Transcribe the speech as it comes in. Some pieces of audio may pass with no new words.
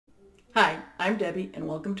Hi, I'm Debbie and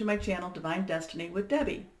welcome to my channel Divine Destiny with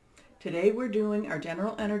Debbie. Today we're doing our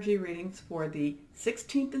general energy readings for the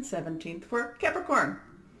 16th and 17th for Capricorn.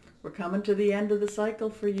 We're coming to the end of the cycle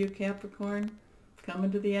for you, Capricorn.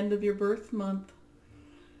 Coming to the end of your birth month.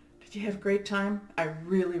 Did you have a great time? I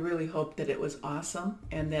really hope that it was awesome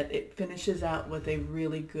and that it finishes out with a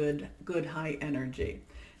really good high energy.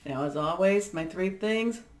 Now, as always, my three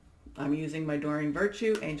things. I'm using my Doreen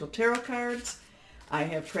Virtue Angel Tarot cards. I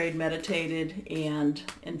have prayed, meditated, and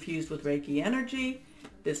infused with Reiki energy.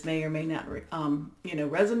 This may or may not,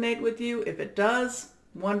 resonate with you. If it does,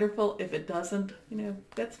 wonderful. If it doesn't,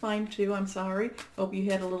 that's fine too. I'm sorry. Hope you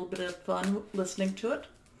had a little bit of fun listening to it.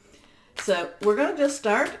 So we're going to just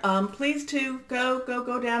start. Please to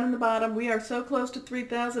go down in the bottom. We are so close to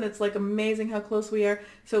 3,000. It's like amazing how close we are.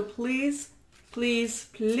 So please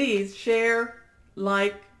share,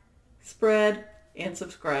 like, spread, and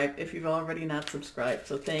subscribe if you've already not subscribed.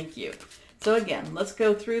 So thank you. So again, let's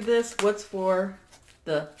go through this. What's for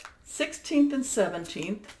the 16th and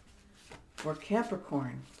 17th for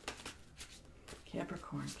Capricorn?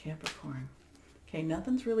 Capricorn. Okay,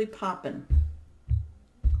 nothing's really popping.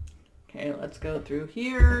 Okay, let's go through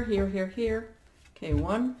here. Okay,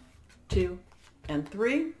 1, 2, and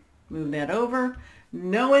 3. Move that over.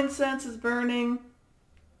 No incense is burning.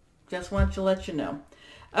 Just want to let you know.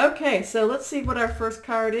 Okay, so let's see what our first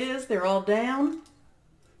card is. They're all down.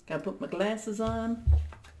 Gotta put my glasses on.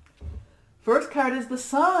 First card is the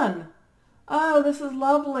Sun. Oh, this is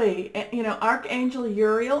lovely. Archangel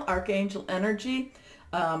Uriel, Archangel energy.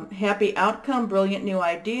 Happy outcome, brilliant new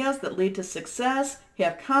ideas that lead to success.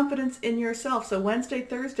 Have confidence in yourself. So Wednesday,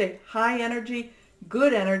 Thursday, high energy,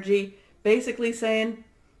 good energy. Basically saying,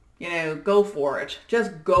 go for it.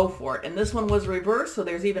 Just go for it. And this one was reversed, so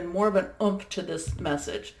there's even more of an oomph to this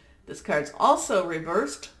message. This card's also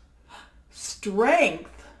reversed.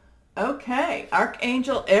 Strength. Okay.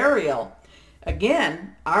 Archangel Ariel.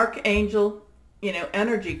 Again, Archangel,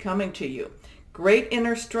 energy coming to you. Great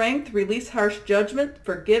inner strength, release harsh judgment,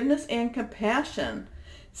 forgiveness, and compassion.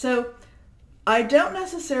 So I don't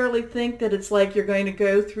necessarily think that it's like you're going to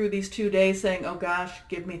go through these 2 days saying, oh gosh,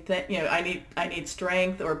 give me, I need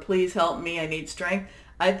strength, or please help me, I need strength.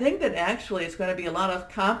 I think that actually it's going to be a lot of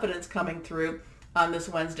confidence coming through on this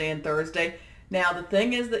Wednesday and Thursday. Now, the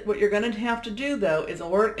thing is that what you're going to have to do, though, is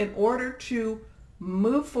in order to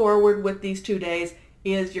move forward with these 2 days,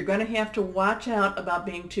 is you're going to have to watch out about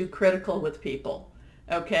being too critical with people.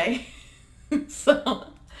 Okay?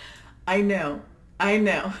 So, I know.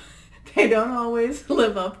 They don't always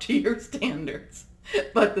live up to your standards.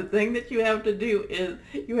 But the thing that you have to do is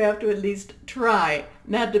you have to at least try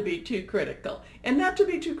not to be too critical. And not to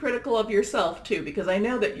be too critical of yourself, too, because I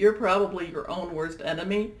know that you're probably your own worst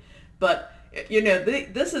enemy. But,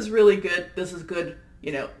 this is really good. This is good.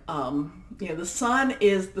 The sun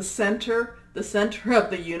is the center of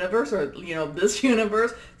the universe, or, this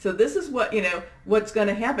universe. So this is what, what's going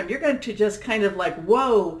to happen. You're going to just kind of like,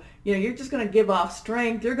 whoa, you're just going to give off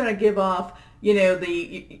strength. You're going to give off,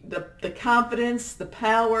 the confidence, the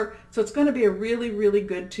power. So it's going to be a really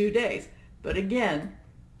good 2 days. But again,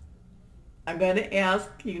 I'm going to ask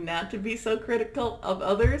you not to be so critical of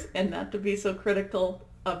others and not to be so critical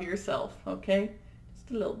of yourself. Okay?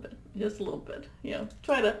 Just a little bit.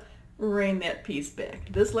 Try to rein that piece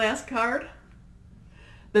back. This last card,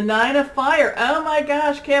 the 9 of Fire. Oh my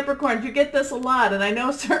gosh, Capricorn, you get this a lot, and I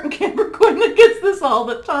know a certain Capricorn that gets this all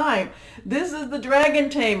the time. This is the Dragon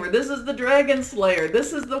Tamer. This is the Dragon Slayer.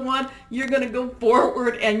 This is the one you're going to go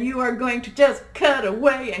forward, and you are going to just cut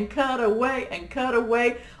away and cut away and cut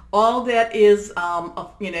away all that is,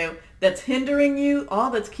 that's hindering you,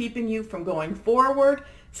 all that's keeping you from going forward.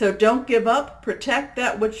 So don't give up. Protect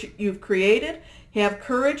that which you've created. Have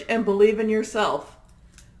courage and believe in yourself.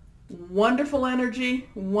 Wonderful energy,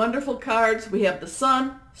 wonderful cards. We have the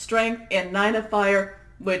Sun, Strength, and 9 of Fire,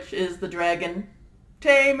 which is the Dragon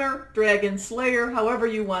Tamer, Dragon Slayer, however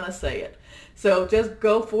you want to say it. So just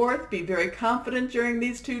go forth, be very confident during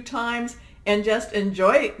these 2 times, and just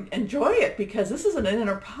enjoy it, because this is an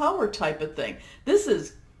inner power type of thing. This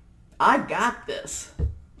is, I got this,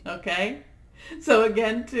 okay? So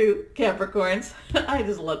again, to Capricorns, I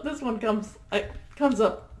just love this one. Comes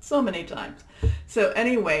up so many times. So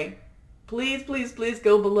anyway, please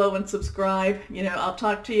go below and subscribe. I'll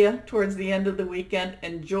talk to you towards the end of the weekend.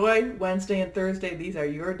 Enjoy Wednesday and Thursday. These are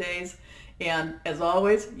your days. And as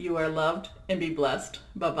always, you are loved, and be blessed.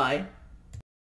 Bye-bye.